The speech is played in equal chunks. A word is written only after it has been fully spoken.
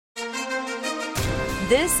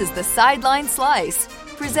This is the Sideline Slice,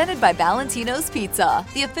 presented by Valentino's Pizza,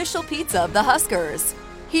 the official pizza of the Huskers.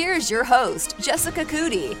 Here's your host, Jessica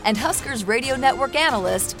Coody, and Huskers Radio Network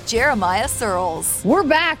analyst, Jeremiah Sirles. We're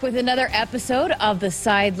back with another episode of the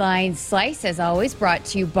Sideline Slice, as always, brought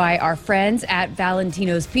to you by our friends at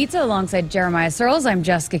Valentino's Pizza. Alongside Jeremiah Sirles, I'm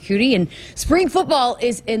Jessica Coody, and spring football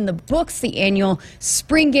is in the books. The annual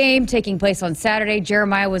spring game taking place on Saturday.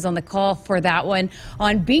 Jeremiah was on the call for that one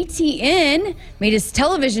on BTN, made his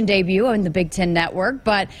television debut on the Big Ten Network,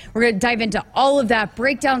 but we're going to dive into all of that,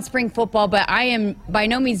 break down spring football, but I am by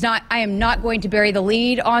no means I am not going to bury the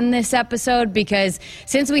lead on this episode, because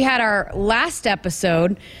since we had our last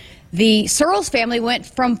episode, the Sirles family went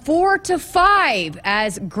from 4 to 5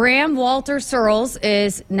 as Graham Walter Sirles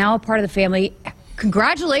is now a part of the family.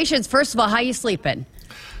 Congratulations. First of all, how you sleeping?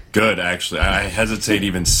 Good, actually. I hesitate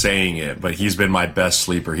even saying it, but he's been my best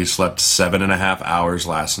sleeper. He slept 7.5 hours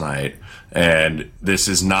last night, and this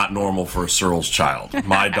is not normal for a Sirles child.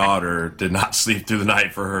 My daughter did not sleep through the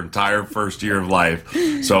night for her entire first year of life.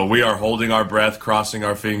 So we are holding our breath, crossing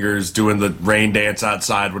our fingers, doing the rain dance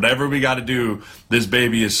outside. Whatever we got to do, this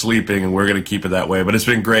baby is sleeping, and we're going to keep it that way. But it's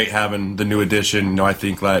been great having the new addition. You know, I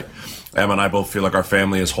think like Emma and I both feel like our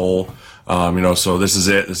family is whole. So this is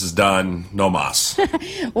it. This is done. No mas.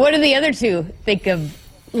 What do the other two think of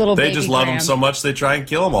little baby They just love Graham? him so much they try and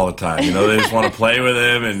kill him all the time. You know, they just want to play with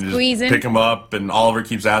him and just pick him up. And Oliver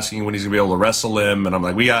keeps asking when he's going to be able to wrestle him. And I'm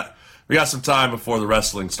like, we got some time before the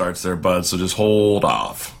wrestling starts there, bud, so just hold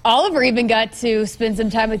off. Oliver even got to spend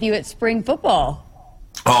some time with you at spring football.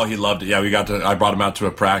 Oh, he loved it. Yeah, I brought him out to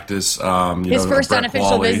a practice. His first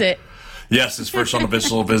unofficial visit. Yes, his first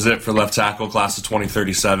unofficial visit for left tackle, class of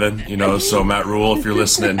 2037. You know, so Matt Rule, if you're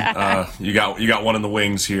listening, you got one in the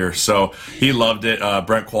wings here. So he loved it.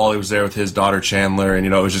 Brent Qualley was there with his daughter Chandler, and it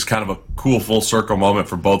was just kind of a cool full circle moment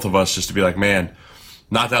for both of us, just to be like, man,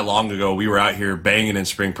 not that long ago we were out here banging in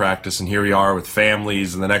spring practice, and here we are with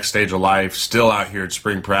families in the next stage of life, still out here at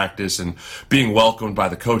spring practice and being welcomed by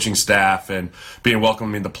the coaching staff and being welcomed.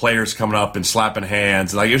 I mean, the players coming up and slapping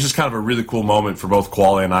hands. Like, it was just kind of a really cool moment for both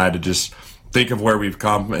Qualley and I to just think of where we've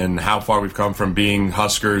come and how far we've come from being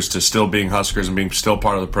Huskers to still being Huskers and being still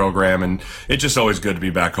part of the program. And it's just always good to be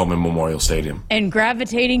back home in Memorial Stadium. And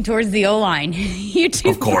gravitating towards the O-line. You two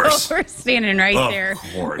of course were standing right there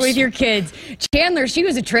with your kids. Chandler, she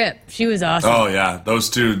was a trip. She was awesome. Oh, yeah. Those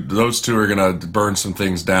two are going to burn some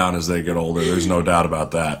things down as they get older. There's no doubt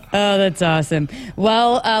about that. Oh, that's awesome.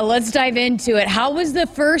 Well, let's dive into it. How was the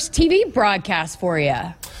first TV broadcast for you?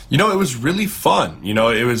 It was really fun.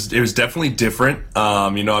 It was definitely different.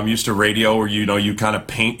 I'm used to radio where, you kind of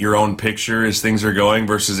paint your own picture as things are going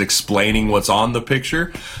versus explaining what's on the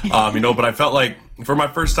picture. But I felt like for my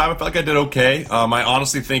first time, I felt like I did okay. I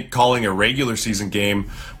honestly think calling a regular season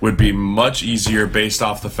game would be much easier based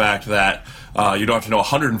off the fact that you don't have to know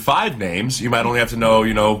 105 names. You might only have to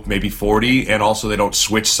know, maybe 40, and also they don't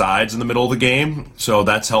switch sides in the middle of the game. So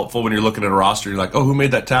that's helpful when you're looking at a roster. You're like, oh, who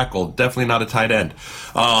made that tackle? Definitely not a tight end.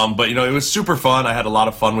 But it was super fun. I had a lot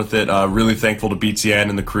of fun with it. Really thankful to BTN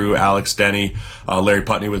and the crew, Alex, Denny, Larry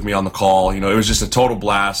Putney with me on the call. It was just a total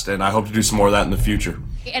blast, and I hope to do some more of that in the future.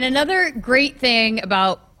 And another great thing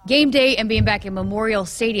about game day and being back in Memorial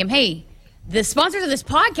Stadium, hey, the sponsors of this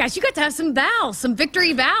podcast, you got to have some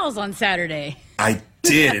victory vows on Saturday. I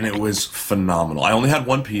did, and it was phenomenal. I only had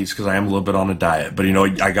one piece because I am a little bit on a diet. But,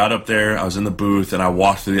 I got up there, I was in the booth, and I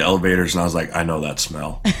walked through the elevators, and I was like, I know that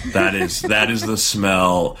smell. That is the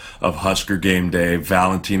smell of Husker game day,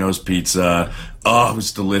 Valentino's pizza. Oh, it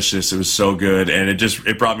was delicious. It was so good. And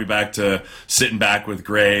it brought me back to sitting back with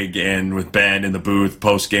Greg and with Ben in the booth,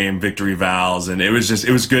 post-game victory vows. And it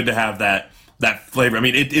was good to have that flavor. I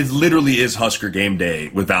mean, it literally is Husker game day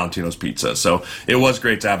with Valentino's pizza. So it was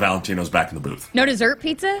great to have Valentino's back in the booth. No dessert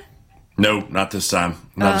pizza? No, not this time.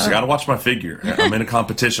 I just got to watch my figure. I'm in a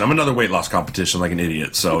competition. I'm in another weight loss competition like an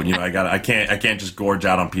idiot. So, I can't just gorge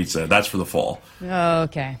out on pizza. That's for the fall. Oh,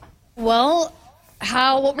 okay. Well,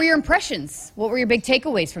 what were your impressions? What were your big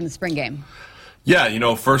takeaways from the spring game?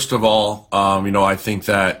 Yeah, first of all, I think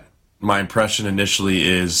that my impression initially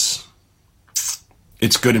is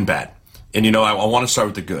it's good and bad. And, I want to start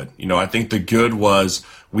with the good. I think the good was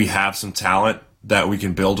we have some talent that we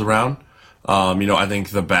can build around. I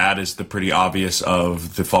think the bad is the pretty obvious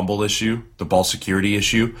of the fumble issue, the ball security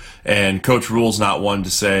issue. And Coach Rule's not one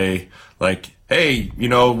to say, like, hey,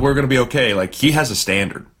 we're going to be okay. Like, he has a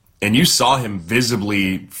standard. And you saw him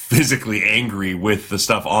visibly, physically angry with the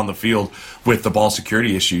stuff on the field with the ball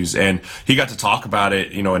security issues. And he got to talk about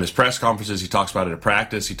it, in his press conferences. He talks about it at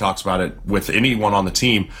practice. He talks about it with anyone on the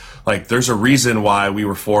team. Like, there's a reason why we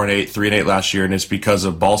were 4-8, 3-8 last year, and it's because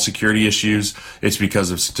of ball security issues. It's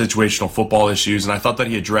because of situational football issues. And I thought that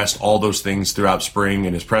he addressed all those things throughout spring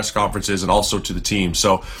in his press conferences and also to the team.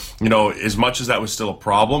 So, as much as that was still a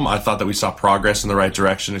problem, I thought that we saw progress in the right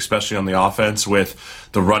direction, especially on the offense with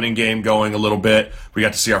the running game going a little bit. We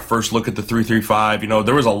got to see our first look at the 3-3-5.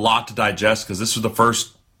 There was a lot to digest because this was the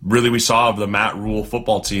first really we saw of the Matt Rule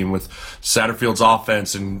football team with Satterfield's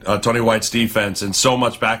offense and Tony White's defense and so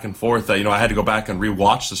much back and forth that, I had to go back and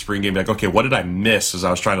rewatch the spring game. Like, okay, what did I miss as I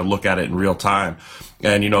was trying to look at it in real time?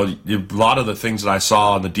 And, a lot of the things that I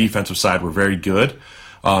saw on the defensive side were very good.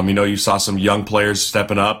 You saw some young players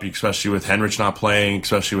stepping up, especially with Henrich not playing,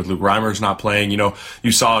 especially with Luke Reimers not playing.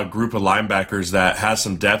 You saw a group of linebackers that has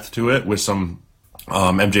some depth to it with some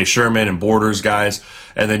MJ Sherman and Borders guys.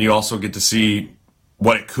 And then you also get to see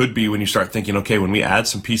what it could be when you start thinking, okay, when we add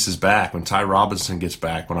some pieces back, when Ty Robinson gets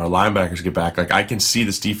back, when our linebackers get back, like I can see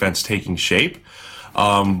this defense taking shape.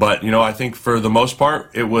 But, I think for the most part,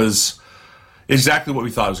 it was exactly what we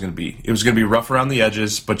thought it was going to be. It was going to be rough around the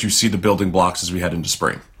edges, but you see the building blocks as we head into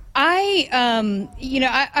spring.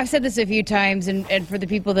 I've said this a few times, and for the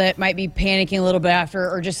people that might be panicking a little bit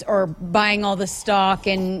after, or buying all the stock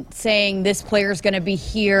and saying this player is going to be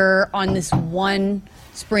here on this one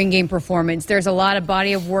spring game performance, there's a lot of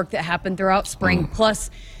body of work that happened throughout spring.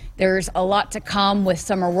 Plus, there's a lot to come with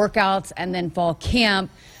summer workouts and then fall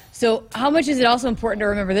camp. So, how much is it also important to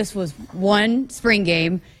remember this was one spring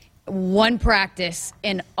game, one practice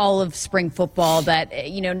in all of spring football, that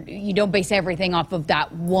you don't base everything off of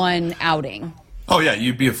that one outing? Oh yeah,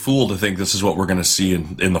 you'd be a fool to think this is what we're going to see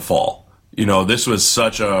in the fall. This was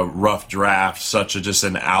such a rough draft, just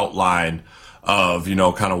an outline of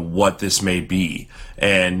kind of what this may be,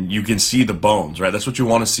 and you can see the bones, right? That's what you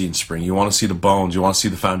want to see in spring. You want to see the bones, you want to see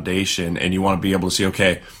the foundation, and you want to be able to see,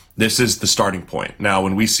 okay, this is the starting point. Now,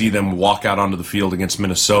 when we see them walk out onto the field against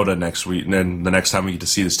Minnesota next week, and then the next time we get to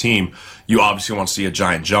see this team, you obviously want to see a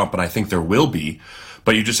giant jump, and I think there will be.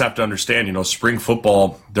 But you just have to understand, spring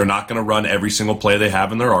football, they're not going to run every single play they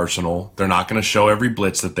have in their arsenal. They're not going to show every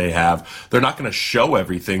blitz that they have. They're not going to show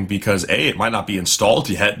everything because, A, it might not be installed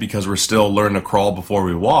yet because we're still learning to crawl before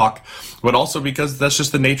we walk, but also because that's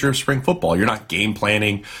just the nature of spring football. You're not game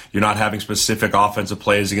planning. You're not having specific offensive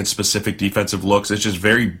plays against specific defensive looks. It's just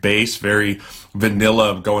very base, very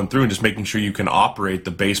vanilla going through and just making sure you can operate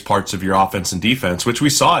the base parts of your offense and defense, which we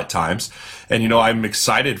saw at times. And, I'm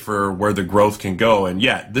excited for where the growth can go. And,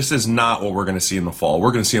 yeah, this is not what we're going to see in the fall.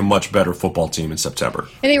 We're going to see a much better football team in September.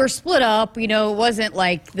 And they were split up. It wasn't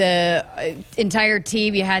like the entire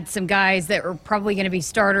team. You had some guys that were probably going to be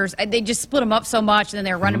starters. They just split them up so much, and then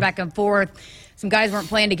they were running back and forth. Some guys weren't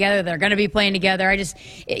playing together. They're going to be playing together. They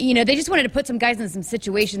just wanted to put some guys in some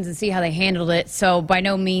situations and see how they handled it. So by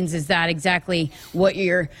no means is that exactly what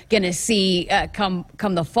you're going to see come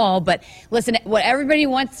the fall. But listen, what everybody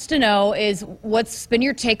wants to know is what's been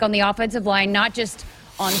your take on the offensive line, not just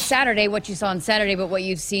on Saturday, what you saw on Saturday, but what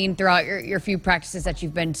you've seen throughout your few practices that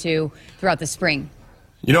you've been to throughout the spring.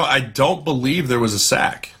 I don't believe there was a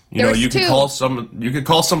sack. You could call some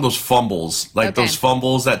of those fumbles, like those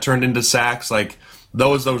fumbles that turned into sacks, like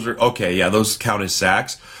those are okay. Yeah, those count as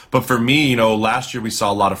sacks. But for me, last year we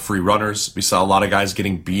saw a lot of free runners. We saw a lot of guys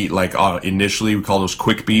getting beat. Like initially, we call those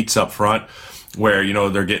quick beats up front, where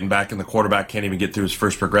they're getting back and the quarterback can't even get through his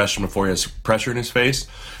first progression before he has pressure in his face.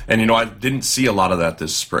 And I didn't see a lot of that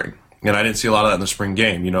this spring, and I didn't see a lot of that in the spring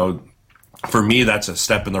game. For me, that's a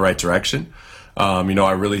step in the right direction.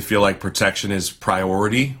 I really feel like protection is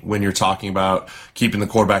priority when you're talking about keeping the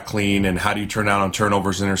quarterback clean and how do you turn out on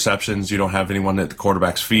turnovers and interceptions. You don't have anyone at the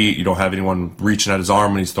quarterback's feet. You don't have anyone reaching at his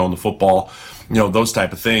arm when he's throwing the football, those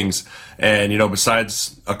type of things. And,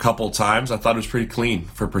 besides a couple times, I thought it was pretty clean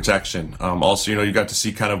for protection. Also, you got to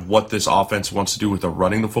see kind of what this offense wants to do with the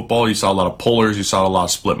running the football. You saw a lot of pullers. You saw a lot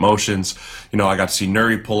of split motions. I got to see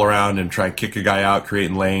Nuri pull around and try and kick a guy out,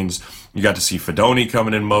 creating lanes. You got to see Fedoni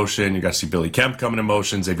coming in motion. You got to see Billy Kemp coming in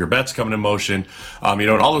motion, Xavier Betts coming in motion. And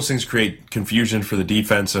all those things create confusion for the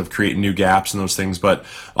defense of creating new gaps and those things. But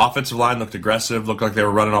offensive line looked aggressive, looked like they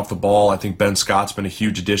were running off the ball. I think Ben Scott's been a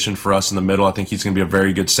huge addition for us in the middle. I think he's going to be a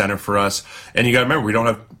very good center for us. And you got to remember, we don't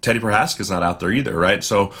have Teddy Prohaska's not out there either, right?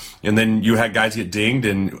 So, and then you had guys get dinged,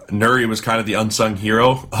 and Nuri was kind of the unsung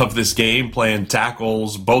hero of this game, playing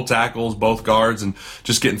tackles, both guards, and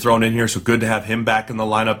just getting thrown in here. So good to have him back in the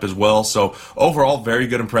lineup as well. So overall, very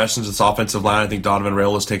good impressions. This offensive line, I think Donovan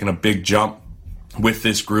Raiola's taken a big jump with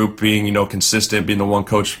this group being, consistent, being the one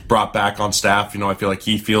coach brought back on staff, I feel like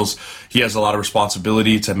he feels he has a lot of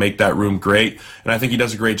responsibility to make that room great. And I think he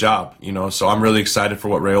does a great job, so I'm really excited for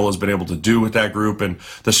what Rayola's been able to do with that group and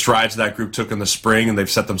the strides that group took in the spring, and they've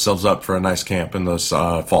set themselves up for a nice camp in this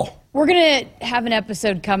fall. We're going to have an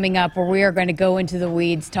episode coming up where we are going to go into the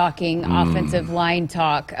weeds talking offensive line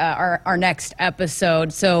talk, our next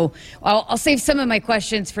episode. So I'll save some of my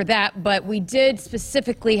questions for that, but we did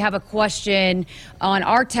specifically have a question on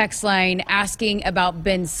our text line asking about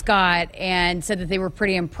Ben Scott and said that they were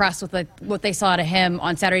pretty impressed with what they saw to him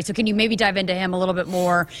on Saturday. So can you maybe dive into him a little bit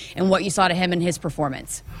more and what you saw to him in his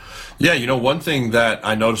performance? Yeah, one thing that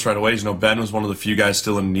I noticed right away is, Ben was one of the few guys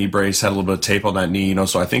still in a knee brace, had a little bit of tape on that knee,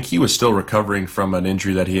 so I think he was still recovering from an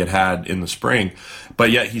injury that he had in the spring,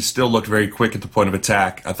 but yet he still looked very quick at the point of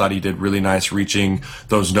attack. I thought he did really nice reaching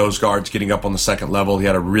those nose guards, getting up on the second level. He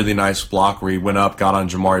had a really nice block where he went up, got on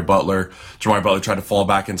Jamari Butler. Jamari Butler tried to fall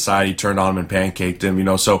back inside. He turned on him and pancaked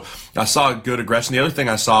him, so I saw good aggression. The other thing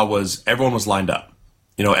I saw was everyone was lined up.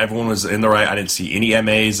 Everyone was in the right. I didn't see any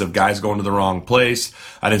MAs of guys going to the wrong place.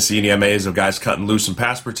 I didn't see any MAs of guys cutting loose in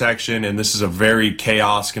pass protection. And this is a very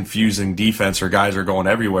chaos, confusing defense where guys are going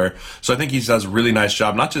everywhere. So I think he does a really nice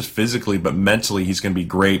job, not just physically, but mentally. He's going to be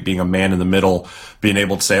great being a man in the middle, being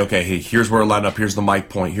able to say, okay, hey, here's where we're lined up. Here's the mic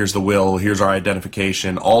point. Here's the will. Here's our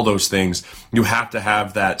identification. All those things. You have to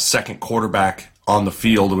have that second quarterback on the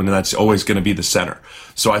field, and that's always going to be the center.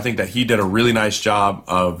 So I think that he did a really nice job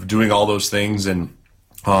of doing all those things, and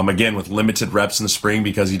again, with limited reps in the spring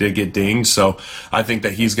because he did get dinged. So I think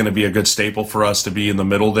that he's going to be a good staple for us to be in the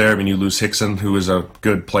middle there. I mean, you lose Hickson, who was a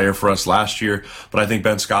good player for us last year, but I think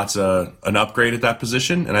Ben Scott's an upgrade at that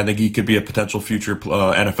position, and I think he could be a potential future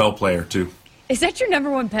NFL player too. Is that your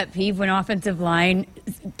number one pet peeve, when offensive line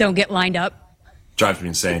don't get lined up? Drives me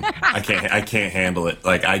insane. I can't handle it.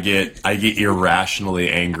 Like I get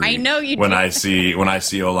irrationally angry. I know you when do. I see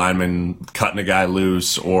O linemen cutting a guy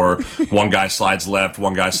loose, or one guy slides left,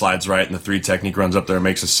 one guy slides right, and the three technique runs up there and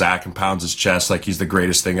makes a sack and pounds his chest like he's the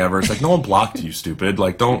greatest thing ever. It's like, no one blocked you, stupid.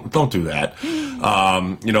 Like don't do that.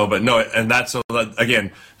 But no, and that's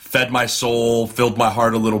again. Fed my soul, filled my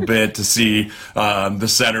heart a little bit to see the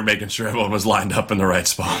center making sure everyone was lined up in the right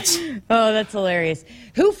spots. Oh, that's hilarious.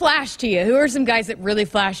 Who flashed to you? Who are some guys that really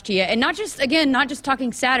flashed to you? And not just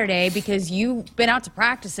talking Saturday, because you've been out to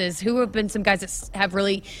practices. Who have been some guys that have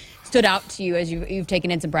really stood out to you as you've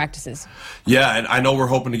taken in some practices? Yeah, and I know we're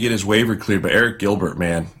hoping to get his waiver cleared, but Eric Gilbert,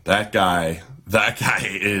 man, that guy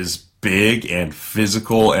is big and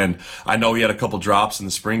physical, and I know he had a couple drops in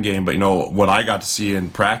the spring game, but what I got to see in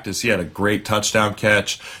practice, he had a great touchdown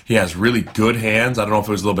catch. He has really good hands. I don't know if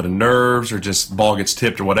it was a little bit of nerves or just ball gets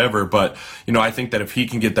tipped or whatever, but I think that if he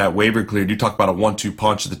can get that waiver cleared, you talk about a 1-2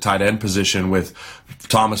 punch at the tight end position with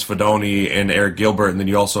Thomas Fidone and Eric Gilbert, and then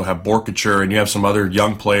you also have Borkature, and you have some other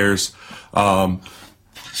young players.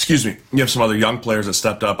 You have some other young players that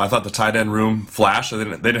stepped up. I thought the tight end room flashed. They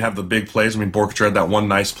didn't have the big plays. I mean, Borkature had that one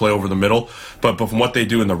nice play over the middle. But from what they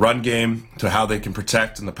do in the run game to how they can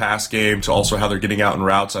protect in the pass game to also how they're getting out in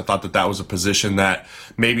routes, I thought that was a position that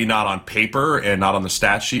maybe not on paper and not on the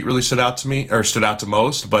stat sheet really stood out to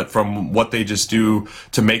most. But from what they just do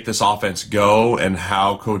to make this offense go and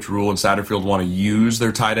how Coach Rule and Satterfield want to use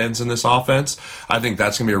their tight ends in this offense, I think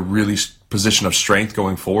that's going to be a really position of strength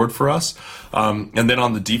going forward for us. And then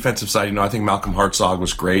on the defensive side, I think Malcolm Hartzog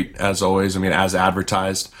was great, as always. I mean, as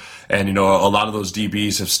advertised. And, a lot of those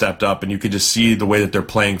DBs have stepped up, and you could just see the way that they're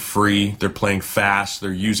playing free. They're playing fast.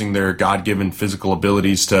 They're using their God-given physical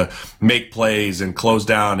abilities to make plays and close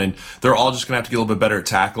down. And they're all just going to have to get a little bit better at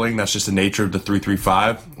tackling. That's just the nature of the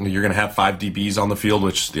 3-3-5. You're going to have 5 DBs on the field,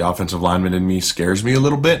 which the offensive lineman in me scares me a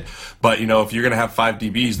little bit. But, if you're going to have 5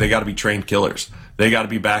 DBs, they got to be trained killers. They got to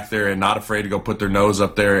be back there and not afraid to go put their nose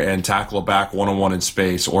up there and tackle a back one-on-one in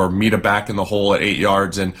space, or meet a back in the hole at 8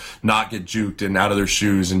 yards and not get juked and out of their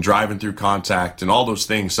shoes and driving through contact and all those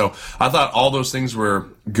things. So I thought all those things were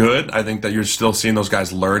good. I think that you're still seeing those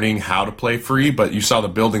guys learning how to play free, but you saw the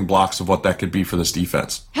building blocks of what that could be for this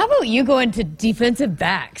defense. How about you go into defensive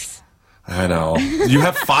backs? I know. You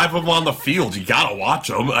have 5 of them on the field. You got to watch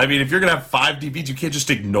them. I mean, if you're going to have 5 DBs, you can't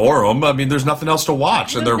just ignore them. I mean, there's nothing else to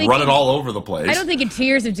watch, and they're running all over the place. I don't think in 2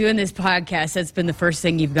 years of doing this podcast, that's been the first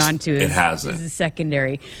thing you've gone to. It hasn't. Is the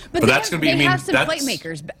secondary. But that's going to be, they have some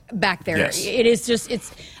playmakers back there. Yes. It is just,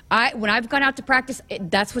 when I've gone out to practice,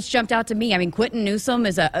 that's what's jumped out to me. I mean, Quentin Newsome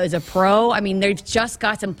is a pro. I mean, they've just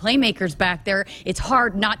got some playmakers back there. It's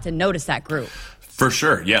hard not to notice that group. For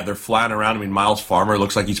sure, yeah, they're flying around. I mean, Miles Farmer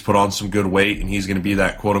looks like he's put on some good weight, and he's going to be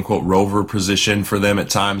that quote-unquote rover position for them at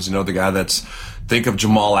times. You know, the guy that's, think of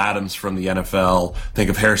Jamal Adams from the NFL,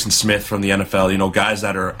 think of Harrison Smith from the NFL, you know, guys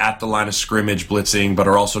that are at the line of scrimmage blitzing, but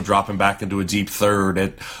are also dropping back into a deep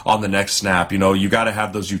third on the next snap. You know, you got to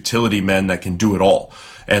have those utility men that can do it all.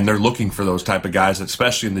 And they're looking for those type of guys,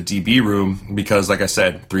 especially in the DB room, because like I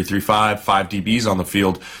said, 3-3-5, 5 DBs on the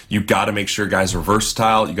field. You got to make sure guys are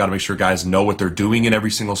versatile. You got to make sure guys know what they're doing in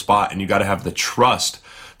every single spot. And you got to have the trust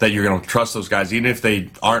that you're going to trust those guys. Even if they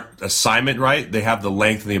aren't assignment right, they have the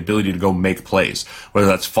length and the ability to go make plays, whether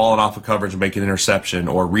that's falling off of coverage and making an interception,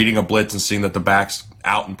 or reading a blitz and seeing that the back's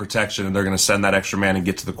out in protection and they're going to send that extra man and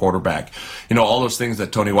get to the quarterback. You know, all those things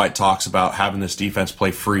that Tony White talks about, having this defense play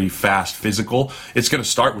free, fast, physical, it's going to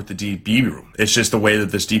start with the DB room. It's just the way that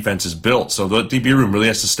this defense is built. So the DB room really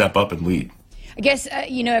has to step up and lead. I guess,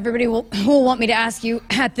 you know, everybody will want me to ask you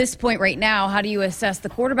at this point right now, how do you assess the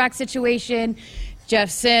quarterback situation? Jeff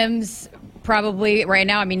Sims, probably right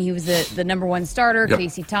now, I mean, he was the number one starter. Yep.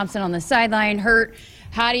 Casey Thompson on the sideline, hurt.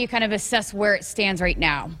 How do you kind of assess where it stands right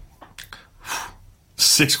now?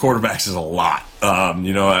 6 quarterbacks is a lot.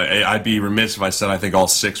 You know, I'd be remiss if I said I think all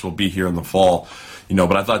 6 will be here in the fall. You know,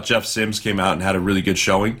 but I thought Jeff Sims came out and had a really good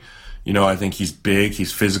showing. You know, I think he's big,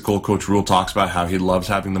 he's physical. Coach Rule talks about how he loves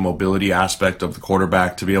having the mobility aspect of the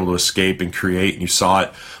quarterback to be able to escape and create. And you saw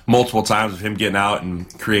it multiple times of him getting out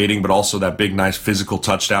and creating, but also that big, nice physical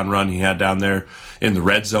touchdown run he had down there in the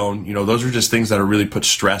red zone. You know, those are just things that are really put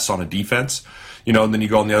stress on a defense. You know, and then you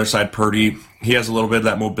go on the other side, Purdy, he has a little bit of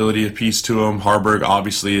that mobility piece to him. Harburg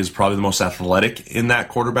obviously is probably the most athletic in that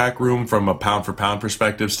quarterback room from a pound-for-pound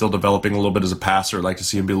perspective, still developing a little bit as a passer. I'd like to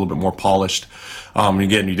see him be a little bit more polished.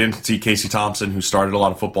 Again, you didn't see Casey Thompson, who started a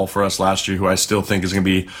lot of football for us last year, who I still think is going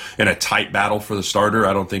to be in a tight battle for the starter.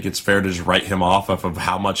 I don't think it's fair to just write him off of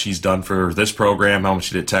how much he's done for this program, how much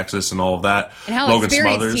he did at Texas and all of that. And how Logan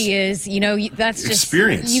experienced Smothers, he is. You know, that's just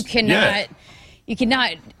experience. You cannot... Yeah. You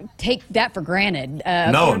cannot take that for granted.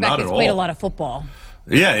 No, quarterback not at that's all. Played a lot of football.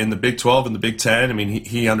 Yeah, in the Big 12 and the Big 10, I mean,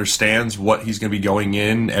 he understands what he's going to be going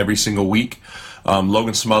in every single week.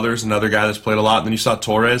 Logan Smothers, another guy that's played a lot. And then you saw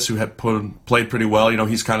Torres, who had played pretty well. You know,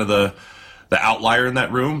 he's kind of the outlier in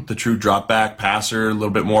that room, the true drop back passer, a little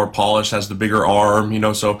bit more polished, has the bigger arm, you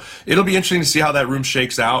know, so it'll be interesting to see how that room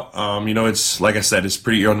shakes out. You know, it's, like I said, it's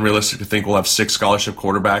pretty unrealistic to think we'll have 6 scholarship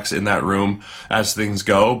quarterbacks in that room as things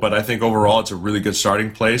go, but I think overall it's a really good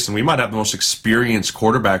starting place, and we might have the most experienced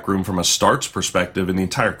quarterback room from a starts perspective in the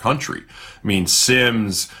entire country. I mean,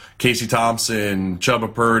 Sims, Casey Thompson,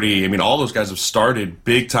 Chubba Purdy, I mean, all those guys have started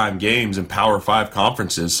big-time games in Power 5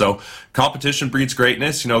 conferences. So competition breeds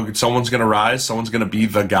greatness. You know, someone's going to rise. Someone's going to be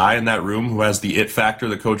the guy in that room who has the it factor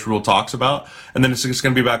that Coach Rule talks about. And then it's just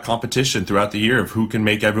going to be about competition throughout the year of who can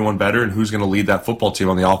make everyone better and who's going to lead that football team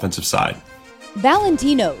on the offensive side.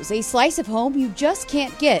 Valentino's, a slice of home you just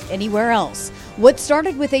can't get anywhere else. What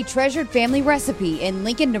started with a treasured family recipe in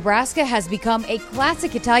Lincoln, Nebraska has become a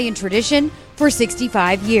classic Italian tradition for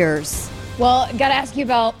 65 years. Well, got to ask you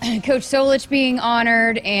about Coach Solich being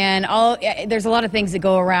honored, and there's a lot of things that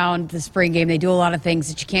go around the spring game. They do a lot of things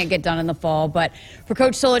that you can't get done in the fall, but for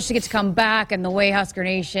Coach Solich to get to come back and the way Husker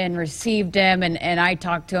Nation received him, and I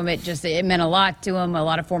talked to him, it meant a lot to him. A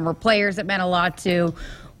lot of former players it meant a lot to.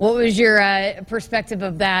 What was your perspective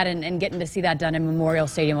of that and getting to see that done in Memorial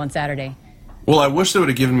Stadium on Saturday? Well, I wish they would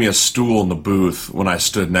have given me a stool in the booth when I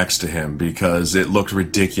stood next to him because it looked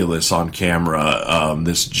ridiculous on camera.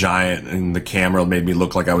 This giant, and the camera made me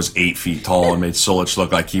look like I was 8 feet tall and made Solich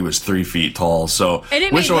look like he was 3 feet tall. So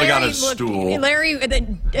wish I would have got a stool. Larry,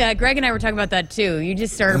 Greg and I were talking about that too. You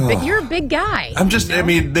just are, you're a big guy. I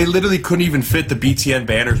mean, they literally couldn't even fit the BTN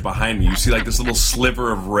banners behind me. You see like this little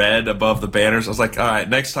sliver of red above the banners. I was like, all right,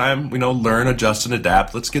 next time, learn, adjust, and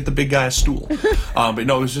adapt. Let's get the big guy a stool. But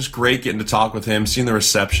no, it was just great getting to talk with him, seeing the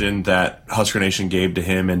reception that Husker Nation gave to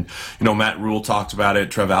him, and Matt Rule talked about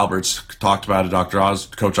it, Trev Alberts talked about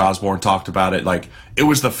it, Coach Osborne talked about it. Like, it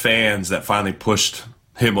was the fans that finally pushed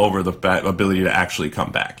him over the ability to actually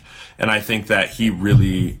come back, and I think that he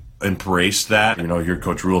really embraced that. You heard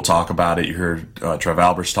Coach Rule talk about it, you heard Trev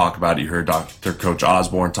Alberts talk about it, you heard Coach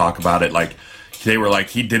Osborne talk about it. Like, they were like,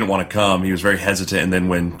 he didn't want to come, he was very hesitant, and then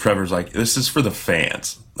when Trevor's like, this is for the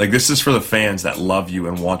fans. Like, this is for the fans that love you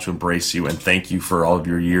and want to embrace you and thank you for all of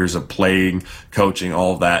your years of playing, coaching,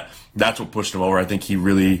 all of that. That's what pushed him over. I think he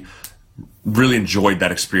really, really enjoyed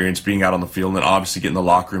that experience being out on the field, and then obviously getting the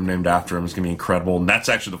locker room named after him is going to be incredible. And that's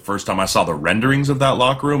actually the first time I saw the renderings of that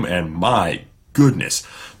locker room, and my goodness,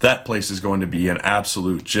 that place is going to be an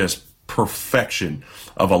absolute just perfection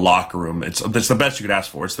of a locker room. It's the best you could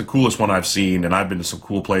ask for. It's the coolest one I've seen, and I've been to some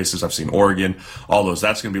cool places. I've seen Oregon, all those.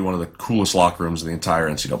 That's going to be one of the coolest locker rooms in the entire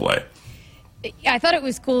NCAA. I thought it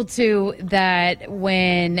was cool, too, that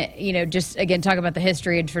when, just, again, talk about the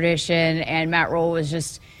history and tradition, and Matt Rhule was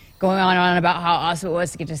just going on and on about how awesome it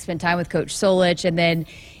was to get to spend time with Coach Solich. And then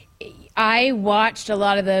I watched a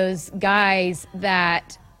lot of those guys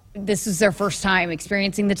that this was their first time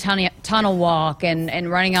experiencing the tunnel walk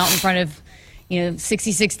and running out in front of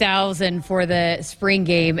 66,000 for the spring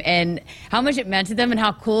game, and how much it meant to them and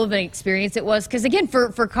how cool of an experience it was. Because again,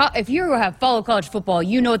 if you have followed college football,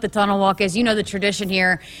 you know what the tunnel walk is, you know the tradition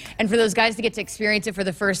here, and for those guys to get to experience it for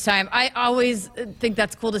the first time, I always think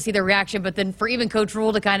that's cool to see their reaction. But then for even Coach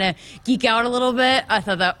Rhule to kind of geek out a little bit, I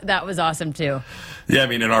thought that was awesome too. Yeah, I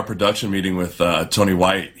mean, in our production meeting with Tony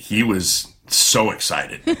White, he was so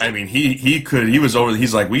excited. I mean,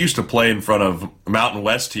 he's like, we used to play in front of Mountain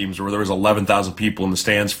West teams where there was 11,000 people in the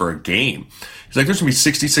stands for a game. He's like, there's going to be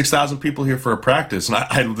 66,000 people here for a practice. And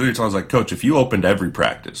I literally told him, I was like, Coach, if you opened every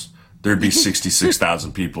practice, there'd be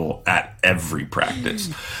 66,000 people at every practice.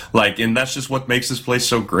 And that's just what makes this place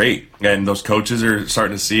so great. And those coaches are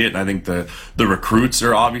starting to see it. And I think the recruits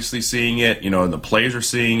are obviously seeing it, and the players are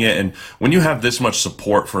seeing it. And when you have this much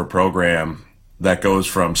support for a program that goes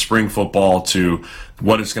from spring football to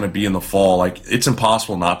what it's going to be in the fall, it's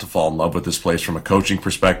impossible not to fall in love with this place from a coaching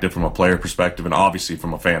perspective, from a player perspective, and obviously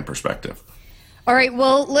from a fan perspective. All right,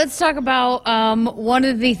 well, let's talk about one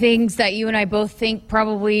of the things that you and I both think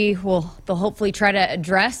probably they'll hopefully try to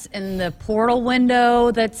address in the portal window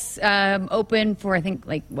that's open for, I think,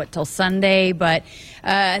 till Sunday. But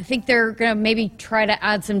I think they're going to maybe try to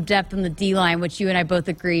add some depth in the D-line, which you and I both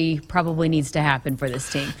agree probably needs to happen for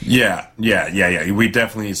this team. Yeah. We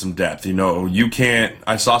definitely need some depth. You can't –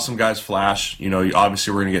 I saw some guys flash.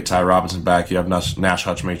 Obviously we're going to get Ty Robinson back. You have Nash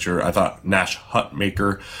Hutmaker.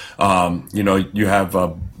 You have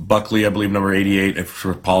Buckley, I believe, number 88. I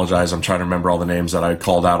apologize, I'm trying to remember all the names that I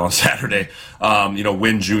called out on Saturday.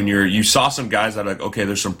 Wynn Jr. You saw some guys that are like, okay,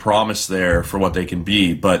 there's some promise there for what they can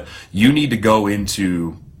be, but you need to go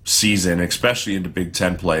into season, especially into Big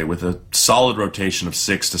Ten play, with a solid rotation of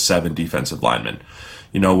 6 to 7 defensive linemen.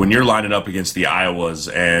 When you're lining up against the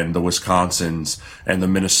Iowas and the Wisconsins and the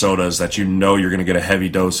Minnesotas that you're going to get a heavy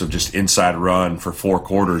dose of just inside run for 4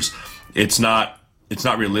 quarters, it's not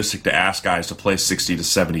realistic to ask guys to play 60 to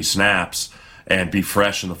 70 snaps and be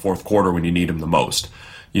fresh in the fourth quarter when you need them the most.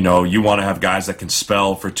 You want to have guys that can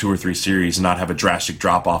spell for 2 or 3 series and not have a drastic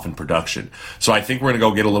drop-off in production. So I think we're going to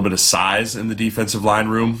go get a little bit of size in the defensive line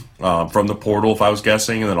room from the portal, if I was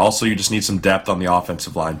guessing. And then also you just need some depth on the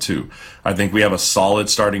offensive line, too. I think we have a solid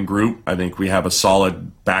starting group. I think we have a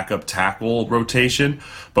solid backup tackle rotation.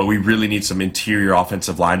 But we really need some interior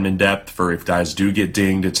offensive lineman depth for if guys do get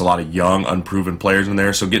dinged. It's a lot of young, unproven players in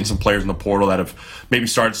there. So getting some players in the portal that have maybe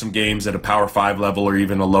started some games at a Power 5 level or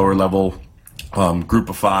even a lower level group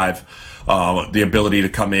of 5, the ability to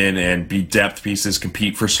come in and be depth pieces,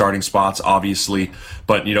 compete for starting spots, obviously.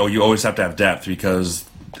 But, you always have to have depth because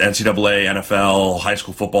NCAA, NFL, high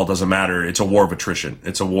school football, doesn't matter. It's a war of attrition.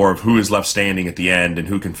 It's a war of who is left standing at the end and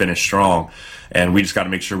who can finish strong. And we just got to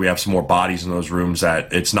make sure we have some more bodies in those rooms,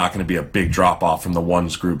 that it's not going to be a big drop-off from the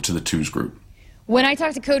 1s group to the 2s group. When I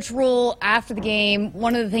talked to Coach Rhule after the game,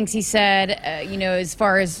 one of the things he said, as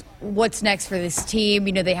far as what's next for this team,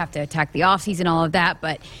 they have to attack the offseason, all of that.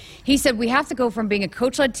 But he said we have to go from being a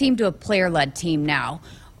coach-led team to a player-led team now.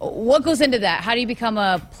 What goes into that? How do you become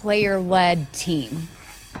a player-led team?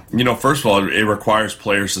 First of all, it requires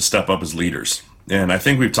players to step up as leaders. And I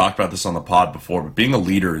think we've talked about this on the pod before, but being a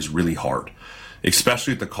leader is really hard,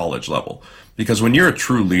 especially at the college level. Because when you're a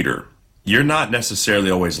true leader, you're not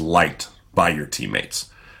necessarily always liked by your teammates,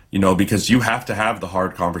 because you have to have the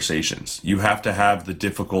hard conversations. You have to have the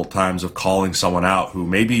difficult times of calling someone out who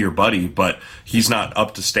may be your buddy, but he's not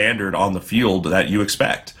up to standard on the field that you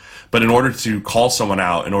expect. But in order to call someone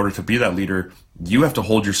out, in order to be that leader, you have to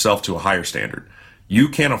hold yourself to a higher standard. You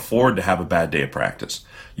can't afford to have a bad day of practice.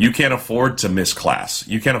 You can't afford to miss class.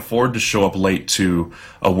 You can't afford to show up late to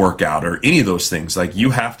a workout or any of those things.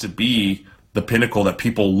 You have to be the pinnacle that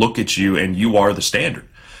people look at you and you are the standard.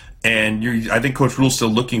 And I think Coach Rhule's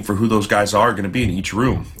still looking for who those guys are going to be in each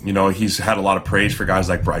room. He's had a lot of praise for guys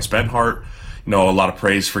like Bryce Benhart, a lot of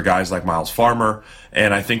praise for guys like Miles Farmer.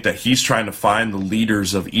 And I think that he's trying to find the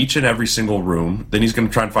leaders of each and every single room. Then he's going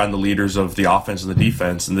to try and find the leaders of the offense and the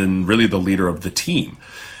defense, and then really the leader of the team.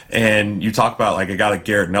 And you talk about a guy like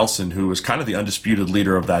Garrett Nelson, who was kind of the undisputed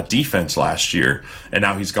leader of that defense last year, and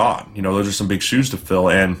now he's gone. Those are some big shoes to fill.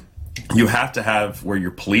 And you have to have where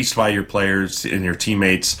you're policed by your players and your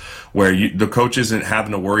teammates, where the coach isn't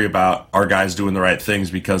having to worry about our guys doing the right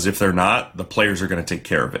things, because if they're not, the players are going to take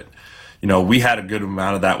care of it. We had a good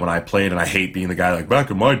amount of that when I played, and I hate being the guy like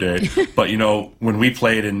back in my day. But, when we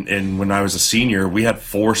played and when I was a senior, we had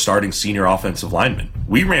 4 starting senior offensive linemen.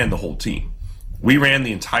 We ran the whole team. We ran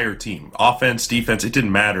the entire team. Offense, defense, it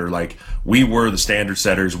didn't matter. Like, we were the standard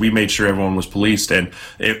setters. We made sure everyone was policed, and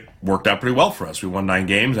it worked out pretty well for us. We won 9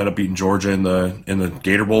 games, ended up beating Georgia in the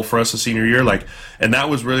Gator Bowl for us the senior year. And that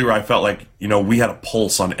was really where I felt like, we had a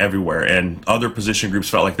pulse on everywhere, and other position groups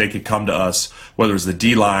felt like they could come to us, whether it was the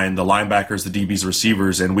D-line, the linebackers, the DBs, the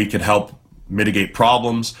receivers, and we could help mitigate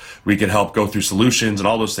problems. We could help go through solutions and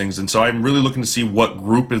all those things. And so I'm really looking to see what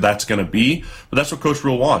group that's going to be. But that's what Coach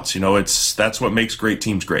Rule wants. That's what makes great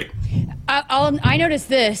teams great. I noticed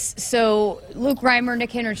this. So Luke Reimer, Nick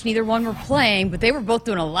Henrich, neither one were playing, but they were both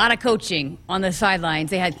doing a lot of coaching on the sidelines.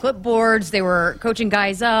 They had clipboards. They were coaching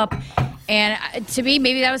guys up. And to me,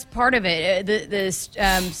 maybe that was part of it. The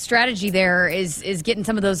strategy there is getting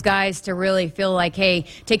some of those guys to really feel like, hey,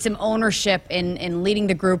 take some ownership in leading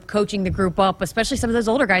the group, coaching the group up, especially some of those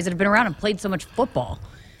older guys that have been around and played so much football.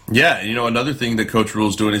 Yeah, another thing that Coach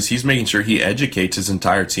Rule's doing is he's making sure he educates his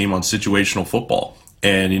entire team on situational football.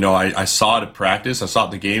 And, I saw it at practice. I saw it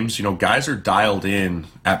at the games. Guys are dialed in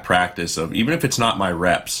at practice of, even if it's not my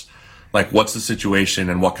reps, like, what's the situation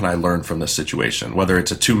and what can I learn from this situation? Whether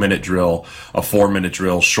it's a 2-minute drill, a 4-minute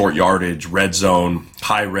drill, short yardage, red zone,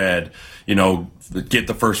 high red, get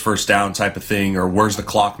the first down type of thing, or where's the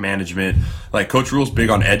clock management? Like, Coach Rule's big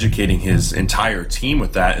on educating his entire team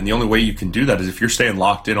with that, and the only way you can do that is if you're staying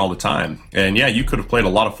locked in all the time. And yeah, you could have played a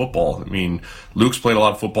lot of football. I mean, Luke's played a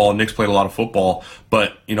lot of football, Nick's played a lot of football,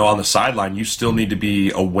 but, on the sideline, you still need to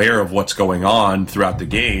be aware of what's going on throughout the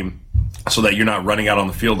game, so that you're not running out on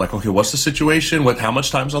the field like, okay, what's the situation? How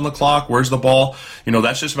much time's on the clock? Where's the ball?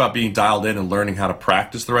 That's just about being dialed in and learning how to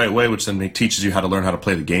practice the right way, which then teaches you how to learn how to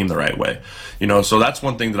play the game the right way. So that's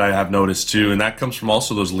one thing that I have noticed too, and that comes from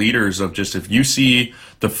also those leaders of just, if you see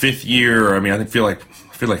the 5th year, I feel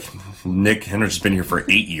like Nick Henrich has been here for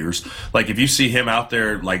 8 years. Like, if you see him out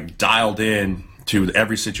there like dialed in to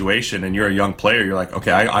every situation, and you're a young player, you're like,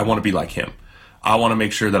 okay, I want to be like him. I want to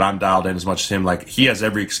make sure that I'm dialed in as much as him. Like, he has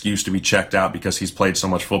every excuse to be checked out because he's played so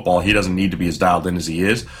much football. He doesn't need to be as dialed in as he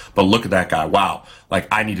is. But look at that guy. Wow. Like,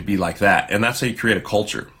 I need to be like that. And that's how you create a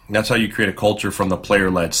culture. That's how you create a culture from the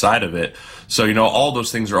player-led side of it. So, all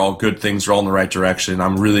those things are all good things. They're all in the right direction.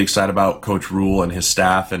 I'm really excited about Coach Rule and his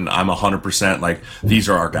staff, and I'm 100% like, these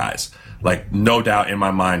are our guys. Like, no doubt in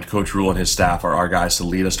my mind, Coach Rule and his staff are our guys to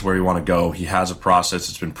lead us to where we want to go. He has a process.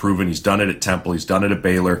 It's been proven. He's done it at Temple. He's done it at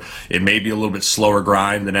Baylor. It may be a little bit slower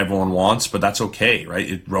grind than everyone wants, but that's okay,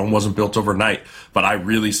 right? Rome wasn't built overnight. But I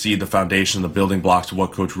really see the foundation, the building blocks of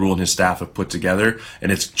what Coach Rule and his staff have put together,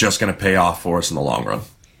 and it's just going to pay off for us in the long run.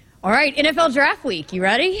 All right, NFL Draft Week. You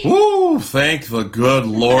ready? Woo! Thank the good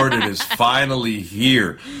Lord, it is finally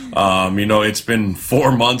here. It's been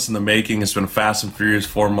 4 months in the making. It's been a fast and furious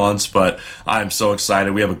 4 months, but I'm so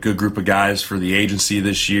excited. We have a good group of guys for the agency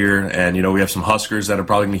this year, and, we have some Huskers that are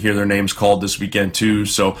probably going to hear their names called this weekend, too.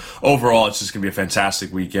 So, overall, it's just going to be a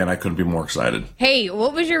fantastic weekend. I couldn't be more excited. Hey,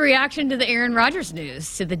 what was your reaction to the Aaron Rodgers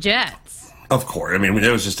news, to the Jets? Of course.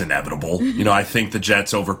 It was just inevitable. I think the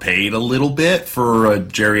Jets overpaid a little bit for a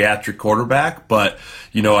geriatric quarterback, but,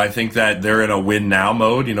 I think that they're in a win-now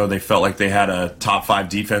mode. They felt like they had a top 5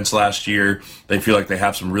 defense last year. They feel like they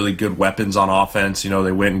have some really good weapons on offense.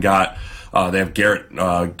 They went and got they have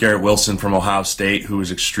Garrett Wilson from Ohio State, who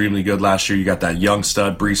was extremely good last year. You got that young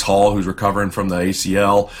stud, Breece Hall, who's recovering from the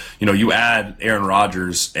ACL. You add Aaron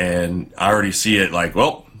Rodgers, and I already see it like,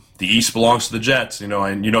 well, the East belongs to the Jets, and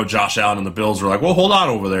Josh Allen and the Bills are like, well, hold on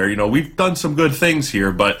over there. We've done some good things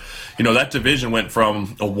here, but, that division went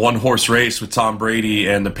from a one-horse race with Tom Brady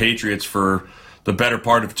and the Patriots for the better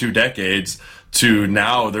part of 2 decades to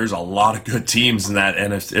now there's a lot of good teams in that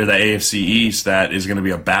the AFC East that is going to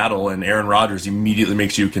be a battle, and Aaron Rodgers immediately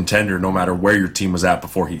makes you a contender no matter where your team was at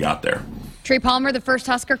before he got there. Trey Palmer, the first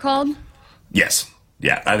Husker called? Yes.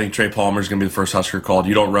 Yeah, I think Trey Palmer is going to be the first Husker called.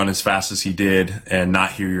 You don't run as fast as he did and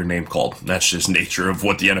not hear your name called. That's just nature of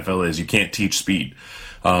what the NFL is. You can't teach speed.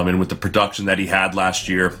 And with the production that he had last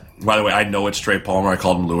year, by the way, I know it's Trey Palmer. I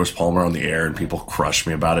called him Lewis Palmer on the air, and people crushed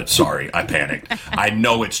me about it. Sorry, I panicked. I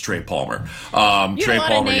know it's Trey Palmer. Trey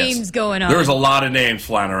Palmer, names going on. There's a lot of names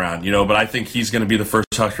flying around, but I think he's going to be the first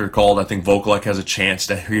Husker called. I think Vokalek has a chance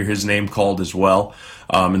to hear his name called as well.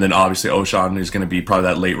 And then obviously O'Shawn is going to be probably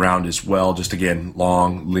that late round as well. Just again,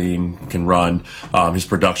 long, lean, can run. His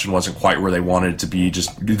production wasn't quite where they wanted it to be.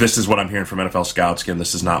 Just this is what I'm hearing from NFL scouts. Again,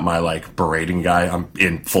 this is not my berating guy.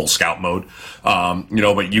 in full scout mode.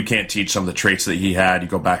 But you can't teach some of the traits that he had. You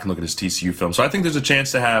go back and look at his TCU film. So I think there's a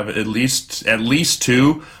chance to have at least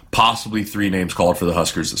 2, possibly 3 names called for the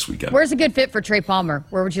Huskers this weekend. Where's a good fit for Trey Palmer?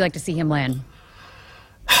 Where would you like to see him land?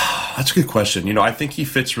 That's a good question. I think he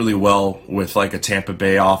fits really well with like a Tampa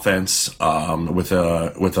Bay offense, with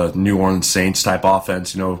a New Orleans Saints type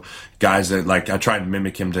offense. Guys that like I try and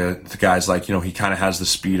mimic him to guys like he kind of has the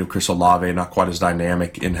speed of Chris Olave, not quite as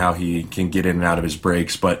dynamic in how he can get in and out of his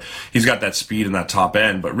breaks, but he's got that speed in that top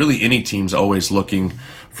end. But really, any team's always looking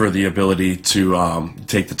for the ability to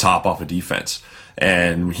take the top off a defense.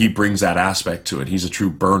 And he brings that aspect to it. He's a true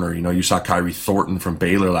burner. You saw Kyrie Thornton from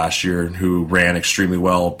Baylor last year, who ran extremely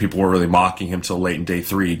well. People were really mocking him till late in day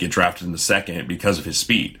 3, get drafted in the second because of his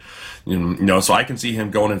speed. So I can see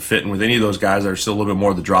him going and fitting with any of those guys that are still a little bit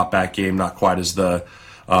more the drop back game, not quite as the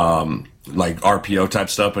like RPO type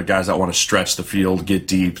stuff, but guys that want to stretch the field, get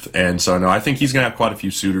deep. And so, no, I think he's going to have quite a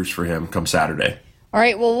few suitors for him come Saturday. All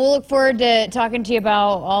right, well, we'll look forward to talking to you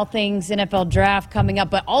about all things NFL draft coming up.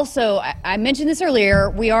 But also, I mentioned this earlier,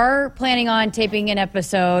 we are planning on taping an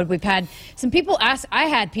episode. We've had some people ask, I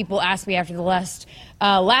had people ask me after the last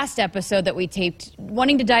episode that we taped,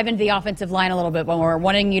 wanting to dive into the offensive line a little bit more,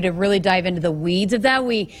 wanting you to really dive into the weeds of that.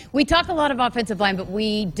 We talk a lot of offensive line, but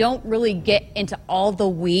we don't really get into all the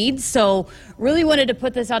weeds. So really wanted to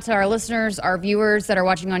put this out to our listeners, our viewers that are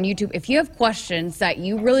watching on YouTube. If you have questions that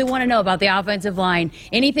you really want to know about the offensive line,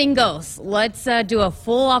 anything goes. Let's do a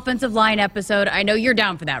full offensive line episode. I know you're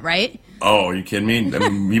down for that, right? Oh, are you kidding me?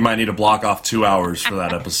 You might need to block off 2 hours for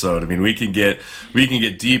that episode. We can get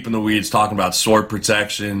deep in the weeds talking about sword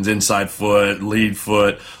protections, inside foot, lead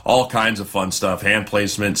foot, all kinds of fun stuff, hand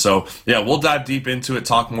placement. So, yeah, we'll dive deep into it,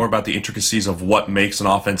 talk more about the intricacies of what makes an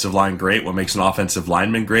offensive line great, what makes an offensive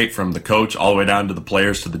lineman great, from the coach all the way down to the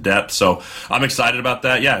players to the depth. So I'm excited about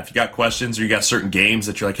that. Yeah, if you got questions or you got certain games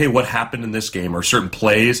that you're like, hey, what happened in this game, or certain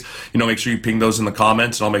plays, make sure you ping those in the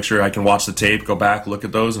comments, and I'll make sure I can watch the tape, go back, look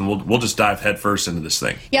at those, and we'll just dive headfirst into this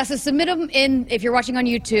thing. Yeah, so submit them in, if you're watching on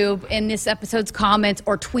YouTube, in this episode's comments,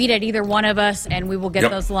 or tweet at either one of us, and we will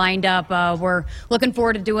get those lined up. We're looking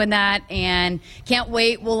forward to doing that, and can't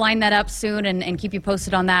wait. We'll line that up soon and keep you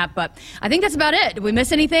posted on that. But I think that's about it. Did we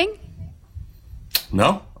miss anything?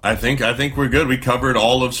 No. I think we're good. We covered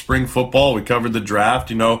all of spring football. We covered the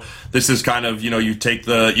draft. This is kind of, you take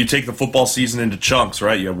the football season into chunks,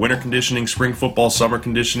 right? You have winter conditioning, spring football, summer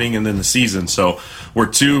conditioning, and then the season. So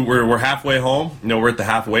we're halfway home. We're at the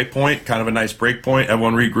halfway point, kind of a nice break point.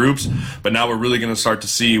 Everyone regroups, but now we're really going to start to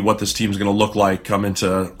see what this team's going to look like come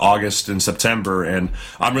into August and September. And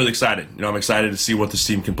I'm really excited. I'm excited to see what this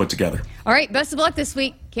team can put together. All right, best of luck this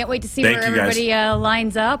week. Can't wait to see where everybody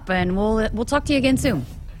lines up, and we'll talk to you again soon.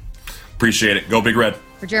 Appreciate it. Go Big Red.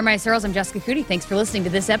 For Jeremiah Sirles, I'm Jessica Coody. Thanks for listening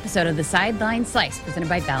to this episode of the Sideline Slice, presented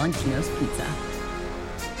by Valentino's Pizza.